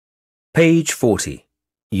Page 40,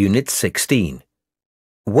 Unit 16.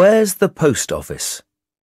 Where's the post office?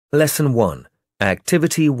 Lesson 1,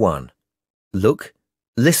 Activity 1. Look,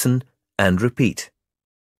 listen and repeat.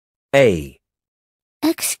 A.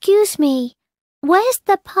 Excuse me, where's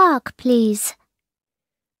the park, please?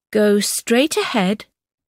 Go straight ahead.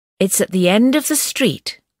 It's at the end of the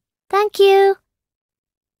street. Thank you.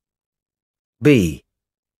 B.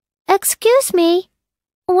 Excuse me,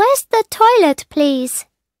 where's the toilet, please?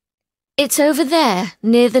 It's over there,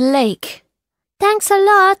 near the lake. Thanks a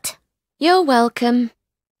lot. You're welcome.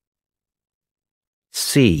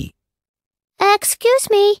 C. Excuse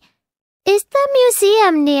me, is the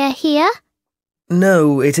museum near here?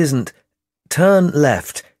 No, it isn't. Turn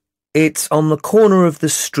left. It's on the corner of the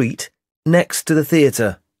street, next to the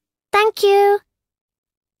theatre. Thank you.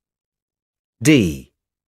 D.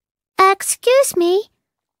 Excuse me,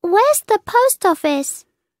 where's the post office?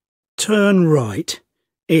 Turn right.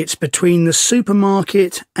 It's between the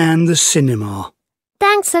supermarket and the cinema.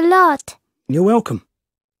 Thanks a lot. You're welcome.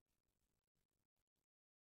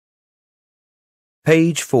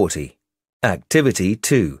 Page 40. Activity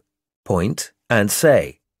 2. Point and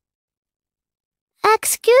say.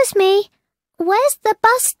 Excuse me, where's the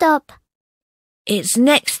bus stop? It's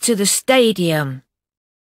next to the stadium.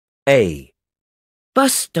 A.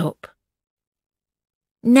 Bus stop.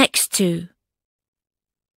 Next to.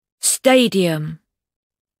 Stadium.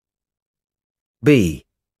 B.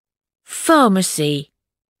 Pharmacy.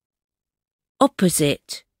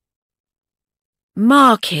 Opposite.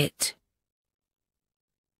 Market.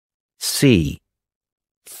 C.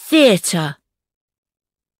 Theatre.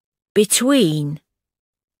 Between.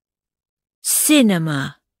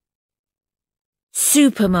 Cinema.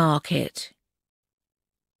 Supermarket.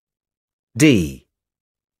 D.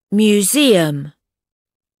 Museum.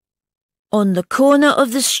 On the corner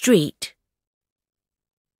of the street.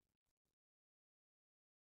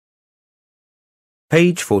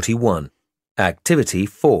 Page 41. Activity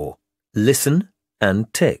 4. Listen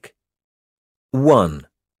and tick. 1.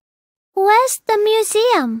 Where's the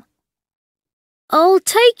museum? I'll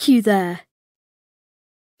take you there.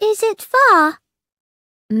 Is it far?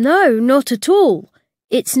 No, not at all.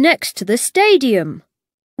 It's next to the stadium.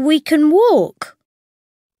 We can walk.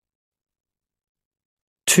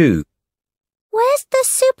 2. Where's the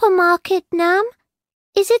supermarket, Nam?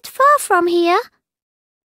 Is it far from here?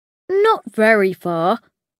 Not very far.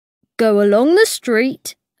 Go along the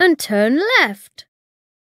street and turn left.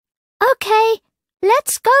 Okay,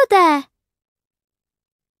 let's go there.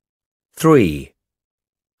 3.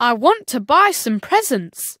 I want to buy some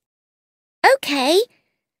presents. Okay,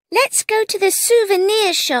 let's go to the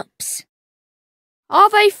souvenir shops. Are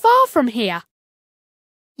they far from here?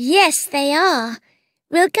 Yes, they are.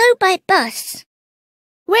 We'll go by bus.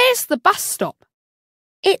 Where's the bus stop?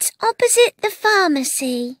 It's opposite the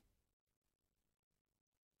pharmacy.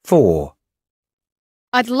 4.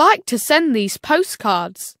 I'd like to send these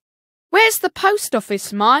postcards. Where's the post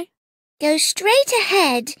office, Mai? Go straight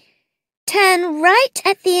ahead. Turn right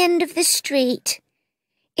at the end of the street.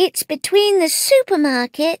 It's between the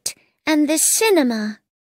supermarket and the cinema.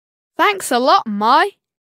 Thanks a lot, Mai.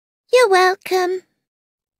 You're welcome.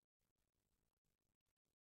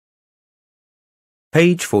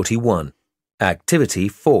 Page 41. Activity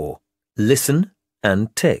 4. Listen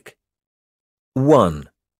and tick. 1.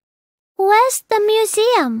 Where's the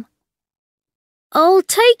museum? I'll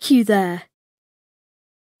take you there.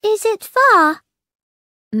 Is it far?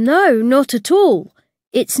 No, not at all.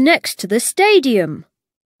 It's next to the stadium.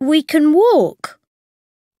 We can walk.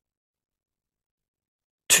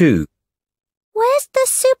 2. Where's the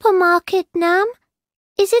supermarket, Nam?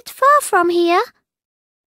 Is it far from here?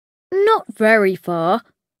 Not very far.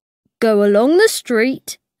 Go along the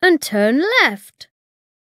street and turn left.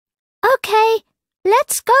 Okay,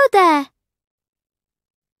 let's go there.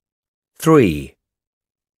 3.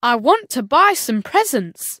 I want to buy some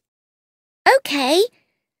presents. Okay,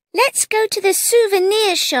 let's go to the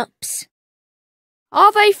souvenir shops.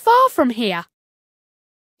 Are they far from here?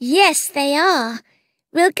 Yes, they are.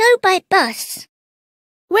 We'll go by bus.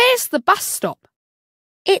 Where's the bus stop?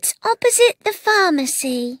 It's opposite the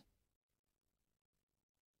pharmacy.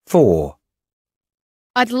 4.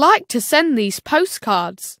 I'd like to send these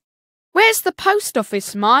postcards. Where's the post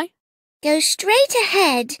office, Mai? Go straight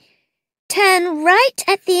ahead. Turn right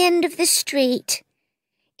at the end of the street.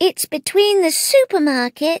 It's between the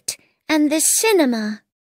supermarket and the cinema.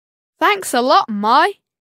 Thanks a lot, Mai.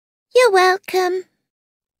 You're welcome.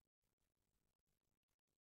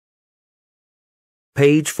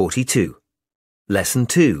 Page 42. Lesson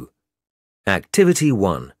 2. Activity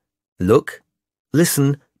 1. Look,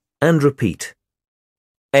 listen and repeat.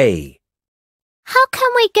 A. How can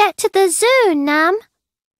we get to the zoo, Nam?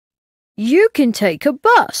 You can take a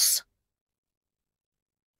bus.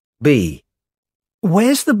 B.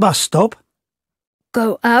 Where's the bus stop?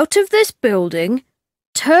 Go out of this building,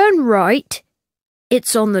 turn right.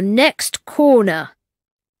 It's on the next corner.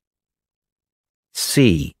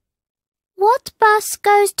 C. What bus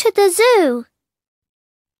goes to the zoo?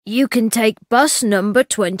 You can take bus number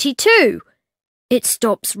 22. It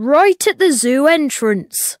stops right at the zoo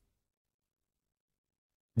entrance.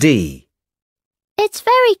 D. It's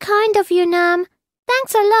very kind of you, Nam.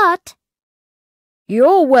 Thanks a lot.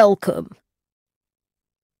 You're welcome.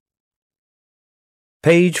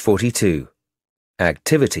 Page 42.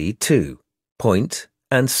 Activity 2. Point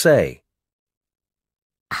and say.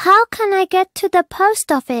 How can I get to the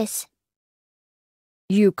post office?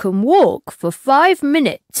 You can walk for 5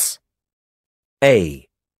 minutes. A.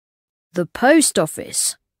 The post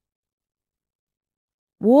office.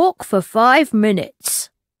 Walk for 5 minutes.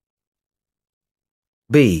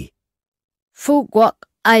 B. Phu Quoc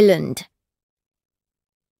Island.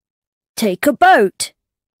 Take a boat.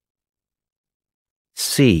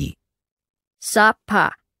 C.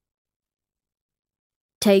 Sapa.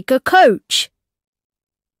 Take a coach.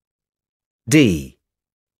 D.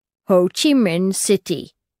 Ho Chi Minh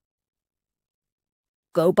City.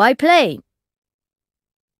 Go by plane.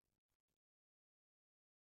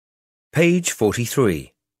 Page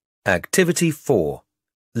 43. Activity 4.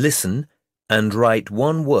 Listen and write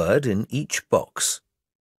one word in each box.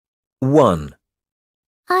 1.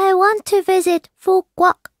 I want to visit Phu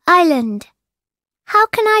Quoc Island. How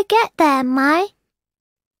can I get there, Mai?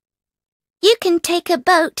 You can take a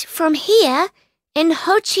boat from here in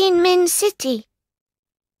Ho Chi Minh City.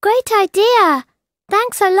 Great idea.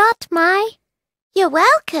 Thanks a lot, Mai. You're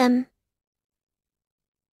welcome.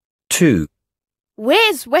 2.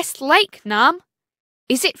 Where's Westlake, Nam?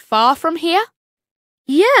 Is it far from here?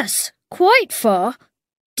 Yes, quite far.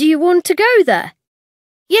 Do you want to go there?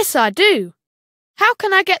 Yes, I do. How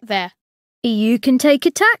can I get there? You can take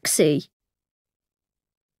a taxi.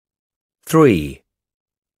 3.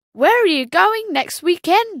 Where are you going next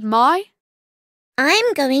weekend, Mai?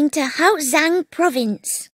 I'm going to Hậu Giang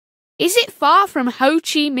province. Is it far from Ho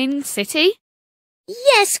Chi Minh City?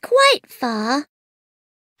 Yes, quite far.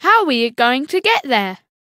 How are you going to get there?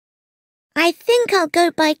 I think I'll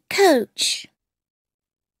go by coach.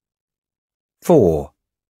 4.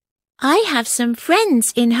 I have some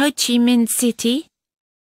friends in Ho Chi Minh City.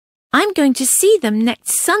 I'm going to see them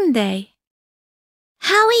next Sunday.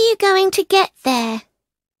 How are you going to get there?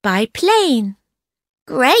 By plane.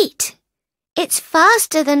 Great. It's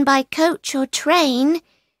faster than by coach or train.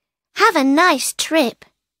 Have a nice trip.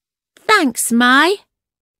 Thanks, Mai.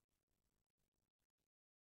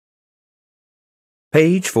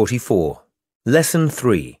 Page 44. Lesson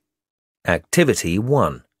 3. Activity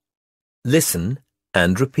 1. Listen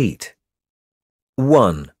and repeat.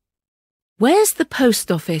 1. Where's the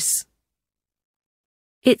post office?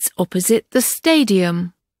 It's opposite the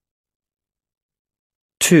stadium.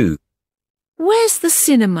 2. Where's the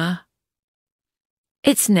cinema?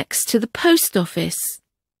 It's next to the post office.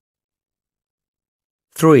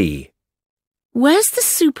 3. Where's the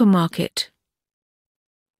supermarket?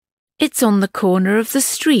 It's on the corner of the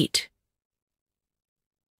street.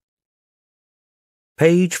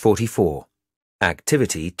 Page 44.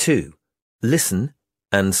 Activity 2. Listen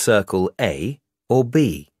and circle A or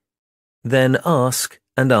B. Then ask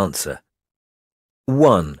and answer.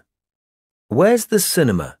 1. Where's the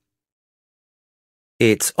cinema?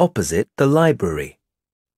 It's opposite the library.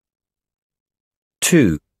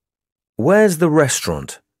 2. Where's the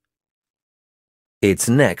restaurant? It's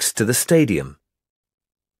next to the stadium.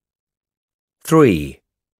 3.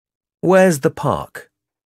 Where's the park?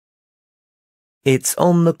 It's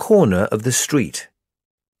on the corner of the street.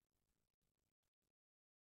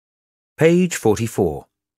 Page 44.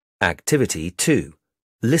 Activity 2.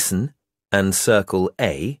 Listen and circle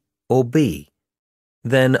A or B.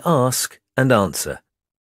 Then ask and answer.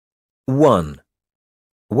 1.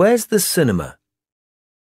 Where's the cinema?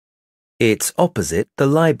 It's opposite the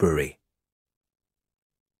library.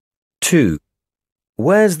 2.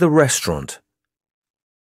 Where's the restaurant?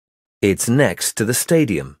 It's next to the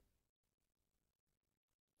stadium.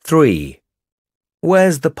 3.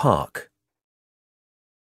 Where's the park?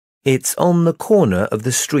 It's on the corner of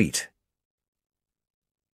the street.